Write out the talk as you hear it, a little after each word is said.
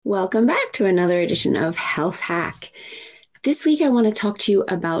Welcome back to another edition of Health Hack. This week, I want to talk to you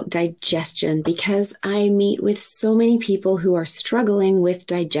about digestion because I meet with so many people who are struggling with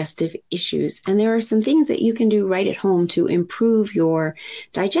digestive issues. And there are some things that you can do right at home to improve your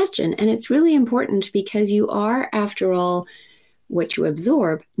digestion. And it's really important because you are, after all, what you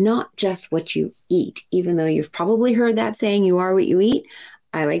absorb, not just what you eat. Even though you've probably heard that saying, you are what you eat,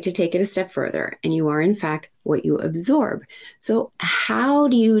 I like to take it a step further, and you are, in fact, what you absorb. So how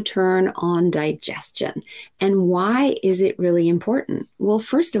do you turn on digestion? And why is it really important? Well,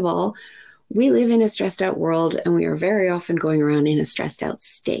 first of all, we live in a stressed out world, and we are very often going around in a stressed out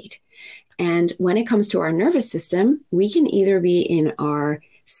state. And when it comes to our nervous system, we can either be in our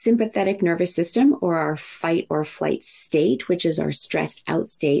sympathetic nervous system or our fight or flight state, which is our stressed out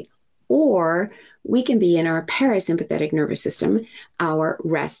state, or we can be in our parasympathetic nervous system, our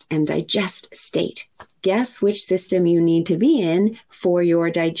rest and digest state. Guess which system you need to be in for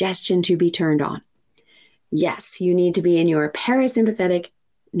your digestion to be turned on? Yes, you need to be in your parasympathetic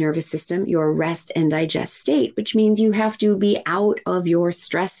nervous system, your rest and digest state, which means you have to be out of your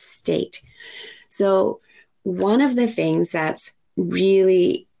stress state. So one of the things that's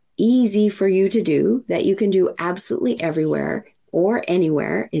really easy for you to do, that you can do absolutely everywhere or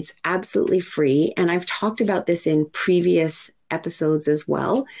anywhere, it's absolutely free. And I've talked about this in previous episodes as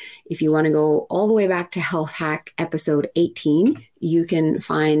well. If you want to go all the way back to Health Hack episode 18, you can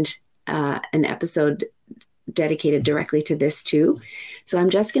find an episode dedicated directly to this too. So I'm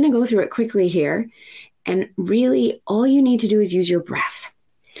just going to go through it quickly here. And really, all you need to do is use your breath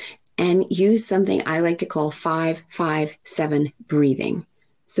and use something I like to call 5-5-7 breathing.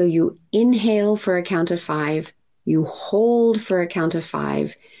 So you inhale for a count of 5, you hold for a count of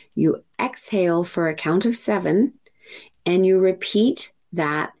 5, you exhale for a count of 7, and you repeat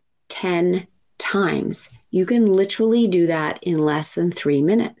that 10 times. You can literally do that in less than 3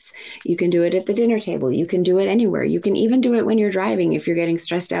 minutes. You can do it at the dinner table. You can do it anywhere. You can even do it when you're driving if you're getting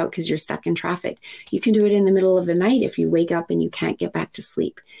stressed out because you're stuck in traffic. You can do it in the middle of the night if you wake up and you can't get back to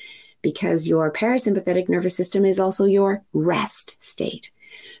sleep, because your parasympathetic nervous system is also your rest state.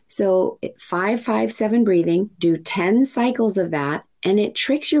 So 5-5-7 breathing, do 10 cycles of that, and it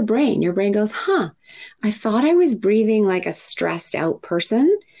tricks your brain. Your brain goes, I thought I was breathing like a stressed out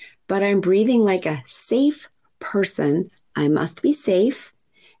person, but I'm breathing like a safe person. I must be safe,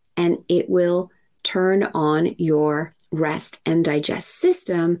 and it will turn on your rest and digest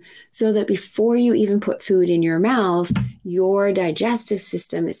system so that before you even put food in your mouth, your digestive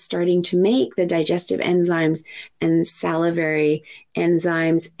system is starting to make the digestive enzymes and salivary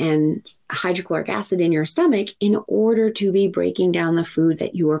enzymes and hydrochloric acid in your stomach in order to be breaking down the food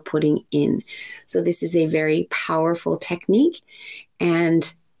that you are putting in. So this is a very powerful technique.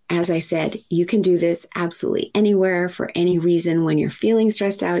 And as I said, you can do this absolutely anywhere for any reason. When you're feeling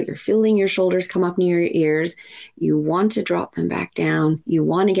stressed out, you're feeling your shoulders come up near your ears, you want to drop them back down, you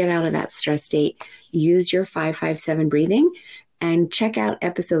want to get out of that stress state, use your 5-5-7 breathing, and check out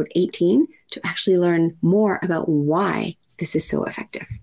episode 18 to actually learn more about why this is so effective.